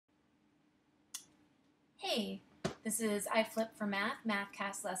Hey, this is iFlip for Math,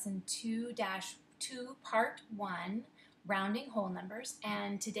 MathCast Lesson 2-2, Part 1, Rounding Whole Numbers.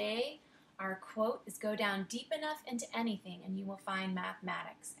 And today our quote is go down deep enough into anything and you will find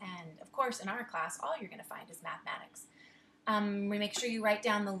mathematics. And of course, in our class, all you're going to find is mathematics. We make sure you write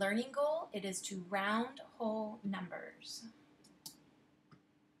down the learning goal. It is to round whole numbers.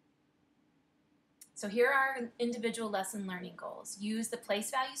 So here are our individual lesson learning goals. Use the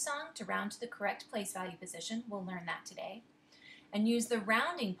place value song to round to the correct place value position. We'll learn that today. And use the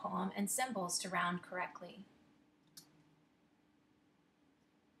rounding poem and symbols to round correctly.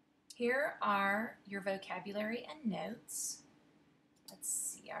 Here are your vocabulary and notes. Let's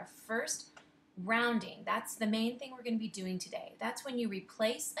see, our first, rounding. That's the main thing we're going to be doing today. That's when you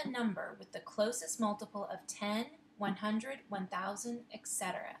replace a number with the closest multiple of 10, 100, 1000,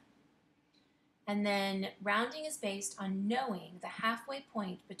 etc. And then rounding is based on knowing the halfway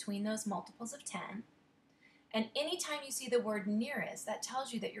point between those multiples of 10. And anytime you see the word nearest, that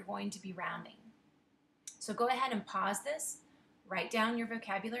tells you that you're going to be rounding. So go ahead and pause this, write down your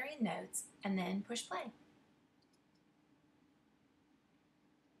vocabulary and notes, and then push play.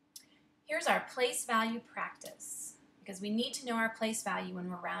 Here's our place value practice, because we need to know our place value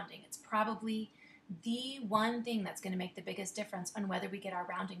when we're rounding. It's probably the one thing that's going to make the biggest difference on whether we get our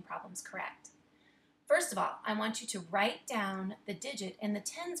rounding problems correct. First of all, I want you to write down the digit in the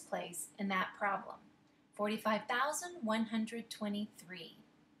tens place in that problem. 45,123.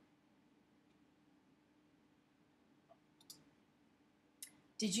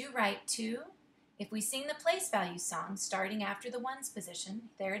 Did you write 2? If we sing the place value song starting after the ones position,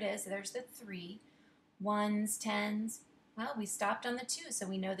 there it is, there's the 3. Ones, tens, well, we stopped on the 2, so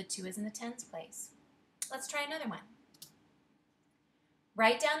we know the 2 is in the tens place. Let's try another one.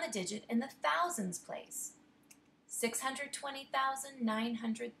 Write down the digit in the thousands place.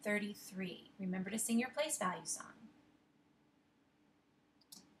 620,933. Remember to sing your place value song.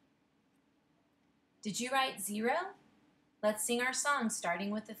 Did you write 0? Let's sing our song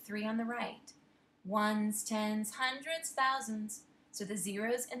starting with the 3 on the right. Ones, tens, hundreds, thousands. So the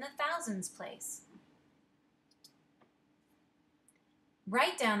 0's in the thousands place.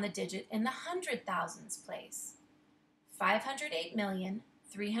 Write down the digit in the hundred thousands place.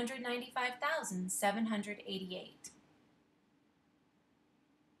 508,395,788.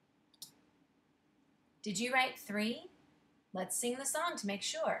 Did you write 3? Let's sing the song to make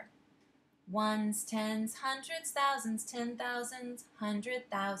sure. Ones, tens, hundreds, thousands, 10,000s, hundred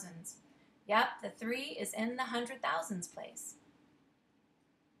thousands. Yep, the 3 is in the hundred thousands place.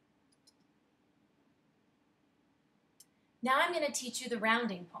 Now I'm going to teach you the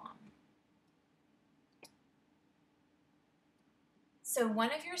rounding poem. So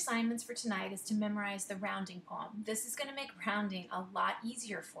one of your assignments for tonight is to memorize the rounding poem. This is going to make rounding a lot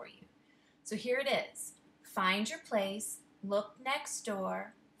easier for you. So here it is. Find your place, look next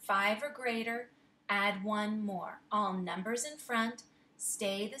door, 5 or greater, add 1 more. All numbers in front,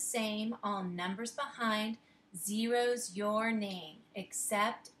 stay the same, all numbers behind, 0's your name,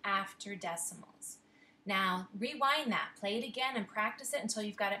 except after decimals. Now rewind that, play it again and practice it until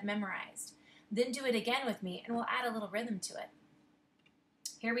you've got it memorized. Then do it again with me and we'll add a little rhythm to it.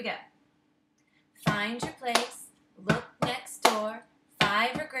 Here we go. Find your place, look next door,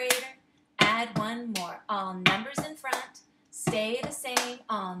 5 or greater, add 1 more. All numbers in front, stay the same,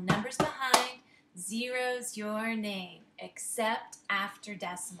 all numbers behind, 0's your name, except after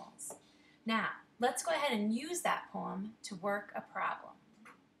decimals. Now, let's go ahead and use that poem to work a problem.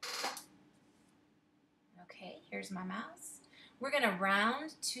 Okay, here's my mouse. We're going to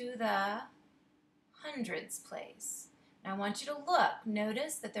round to the hundreds place. Now I want you to look.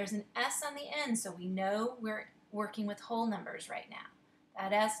 Notice that there's an S on the end, so we know we're working with whole numbers right now.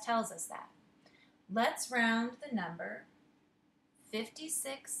 That S tells us that. Let's round the number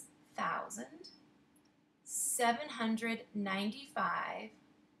 56,795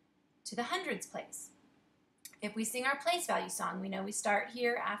 to the hundreds place. If we sing our place value song, we know we start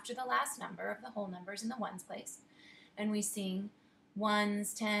here after the last number of the whole numbers in the ones place, and we sing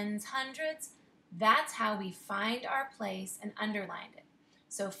ones, tens, hundreds. That's how we find our place and underline it.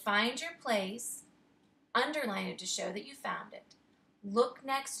 So find your place, underline it to show that you found it. Look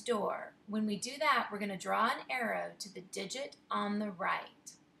next door. When we do that, we're going to draw an arrow to the digit on the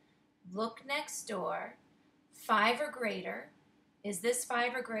right. Look next door, 5 or greater. Is this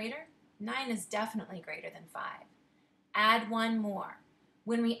 5 or greater? 9 is definitely greater than 5. Add 1 more.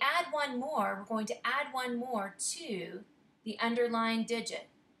 When we add 1 more, we're going to add 1 more to the underlined digit.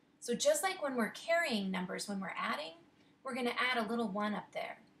 So just like when we're carrying numbers when we're adding, we're going to add a little 1 up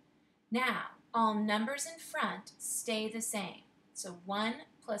there. Now, all numbers in front stay the same. So 1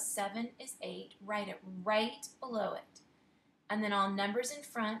 plus 7 is 8. Write it right below it. And then all numbers in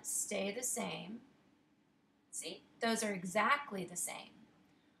front stay the same. See, those are exactly the same.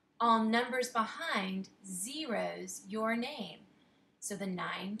 All numbers behind zeros your name. So the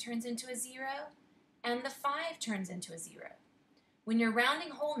 9 turns into a 0 and the 5 turns into a 0. When you're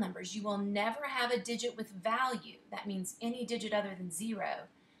rounding whole numbers, you will never have a digit with value, that means any digit other than 0,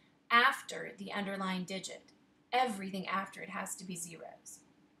 after the underlying digit. Everything after it has to be zeros.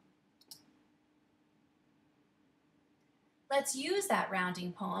 Let's use that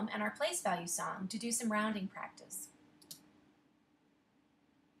rounding poem and our place value song to do some rounding practice.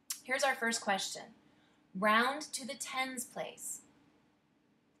 Here's our first question. Round to the tens place.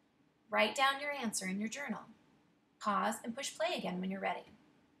 Write down your answer in your journal. Pause and push play again when you're ready.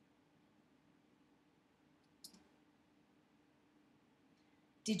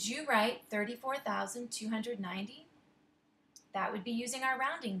 Did you write 34,290? That would be using our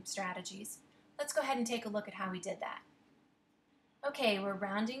rounding strategies. Let's go ahead and take a look at how we did that. Okay, we're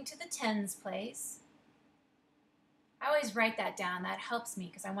rounding to the tens place. I always write that down. That helps me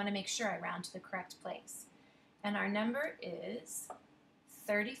because I want to make sure I round to the correct place. And our number is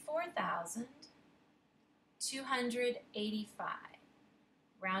 34,285.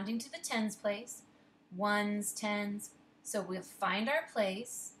 Rounding to the tens place, ones, tens. So we'll find our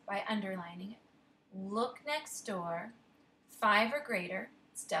place by underlining it. Look next door, 5 or greater.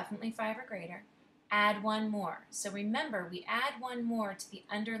 It's definitely 5 or greater. Add one more. So remember, we add one more to the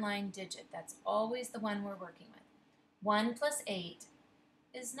underlying digit. That's always the one we're working with. 1 plus 8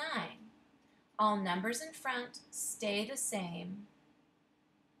 is 9. All numbers in front stay the same.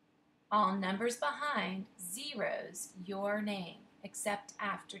 All numbers behind zeros your name, except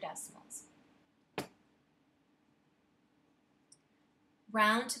after decimals.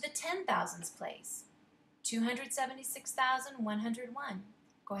 Round to the 10,000s place. 276,101.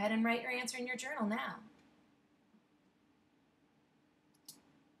 Go ahead and write your answer in your journal now.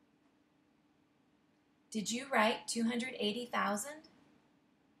 Did you write 280,000?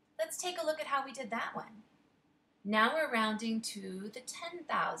 Let's take a look at how we did that one. Now we're rounding to the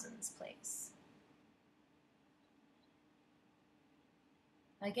 10,000s place.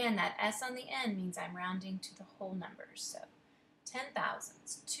 Again, that S on the end means I'm rounding to the whole numbers. So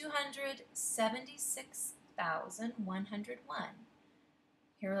 10,000s, 276,101.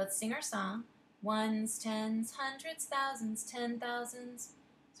 Here, let's sing our song. Ones, tens, hundreds, thousands, 10,000s.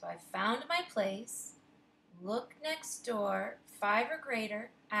 So I found my place. Look next door, 5 or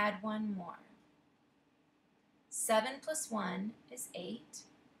greater, add one more. 7 plus 1 is 8.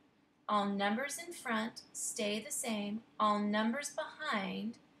 All numbers in front stay the same. All numbers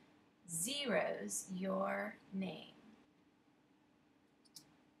behind zeros your name.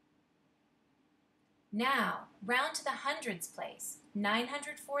 Now, round to the hundreds place,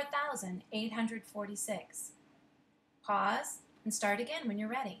 904,846. Pause and start again when you're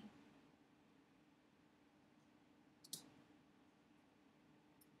ready.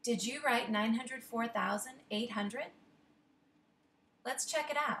 Did you write 904,800? Let's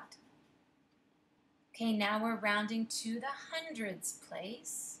check it out. Okay, now we're rounding to the hundreds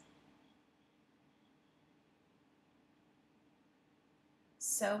place.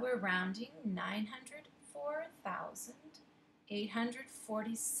 So we're rounding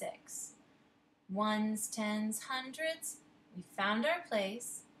 904,846. Ones, tens, hundreds. We found our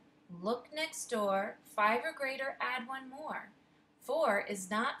place. Look next door. 5 or greater, add one more. 4 is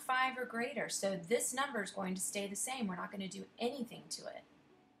not 5 or greater, so this number is going to stay the same. We're not going to do anything to it.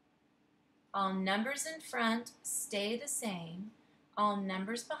 All numbers in front stay the same. All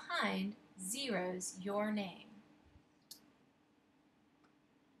numbers behind zeros your name.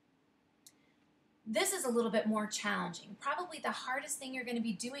 This is a little bit more challenging, probably the hardest thing you're going to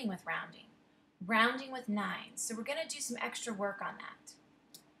be doing with rounding. Rounding with nines, so we're going to do some extra work on that.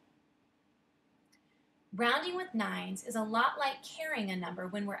 Rounding with nines is a lot like carrying a number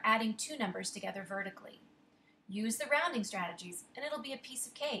when we're adding two numbers together vertically. Use the rounding strategies and it'll be a piece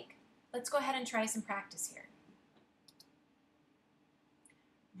of cake. Let's go ahead and try some practice here.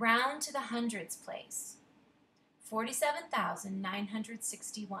 Round to the hundreds place.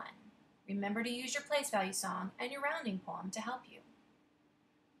 47,961. Remember to use your place value song and your rounding poem to help you.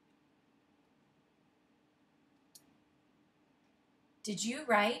 Did you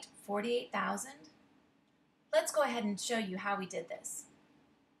write 48,000? Let's go ahead and show you how we did this.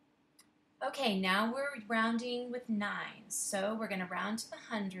 Okay, now we're rounding with nines, so we're going to round to the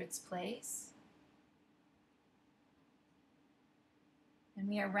hundreds place. And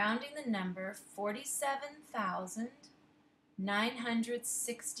we are rounding the number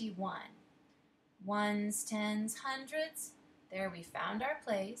 47,961. Ones, tens, hundreds. There, we found our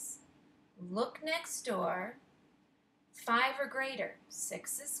place. Look next door. 5 or greater.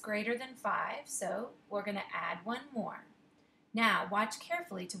 6 is greater than 5, so we're going to add one more. Now, watch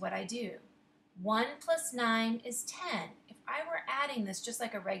carefully to what I do. 1 plus 9 is 10. If I were adding this just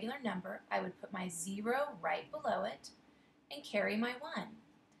like a regular number, I would put my 0 right below it and carry my 1.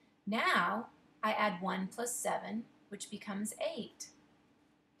 Now, I add 1 plus 7, which becomes 8.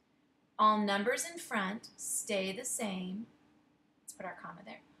 All numbers in front stay the same. Let's put our comma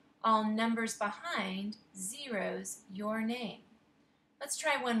there. All numbers behind zeros your name. Let's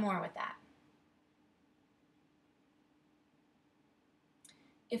try one more with that.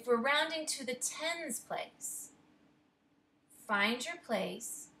 If we're rounding to the tens place, find your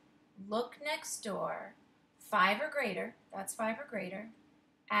place, look next door, 5 or greater, that's 5 or greater,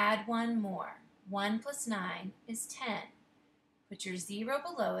 add one more. 1 plus 9 is 10. Put your 0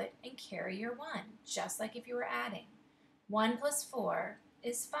 below it and carry your 1, just like if you were adding. 1 plus 4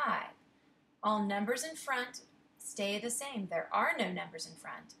 is 5. All numbers in front stay the same. There are no numbers in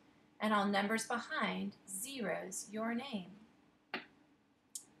front. And all numbers behind zeros your name.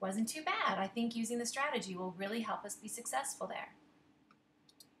 Wasn't too bad. I think using the strategy will really help us be successful there.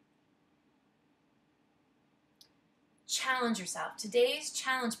 Challenge yourself. Today's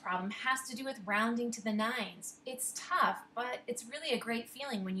challenge problem has to do with rounding to the nines. It's tough, but it's really a great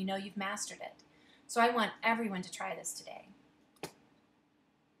feeling when you know you've mastered it. So I want everyone to try this today.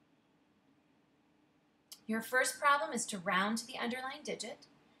 Your first problem is to round to the underlying digit,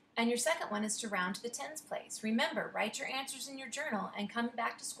 and your second one is to round to the tens place. Remember, write your answers in your journal and come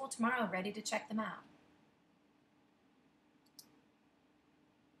back to school tomorrow ready to check them out.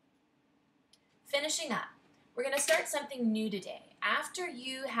 Finishing up. We're going to start something new today. After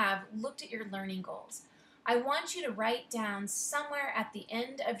you have looked at your learning goals, I want you to write down somewhere at the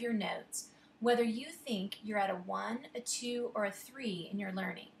end of your notes whether you think you're at a 1, a 2, or a 3 in your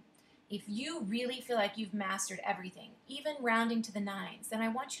learning. If you really feel like you've mastered everything, even rounding to the nines, then I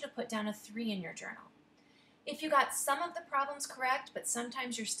want you to put down a 3 in your journal. If you got some of the problems correct, but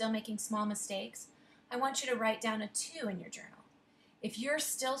sometimes you're still making small mistakes, I want you to write down a 2 in your journal. If you're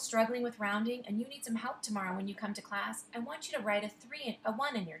still struggling with rounding and you need some help tomorrow when you come to class, I want you to write a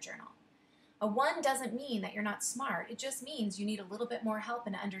 1 in your journal. A 1 doesn't mean that you're not smart. It just means you need a little bit more help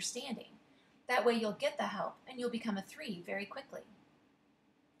in understanding. That way you'll get the help and you'll become a 3 very quickly.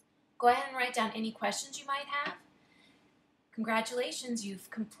 Go ahead and write down any questions you might have. Congratulations, you've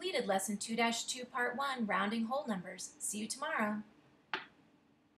completed Lesson 2-2 Part 1, Rounding Whole Numbers. See you tomorrow.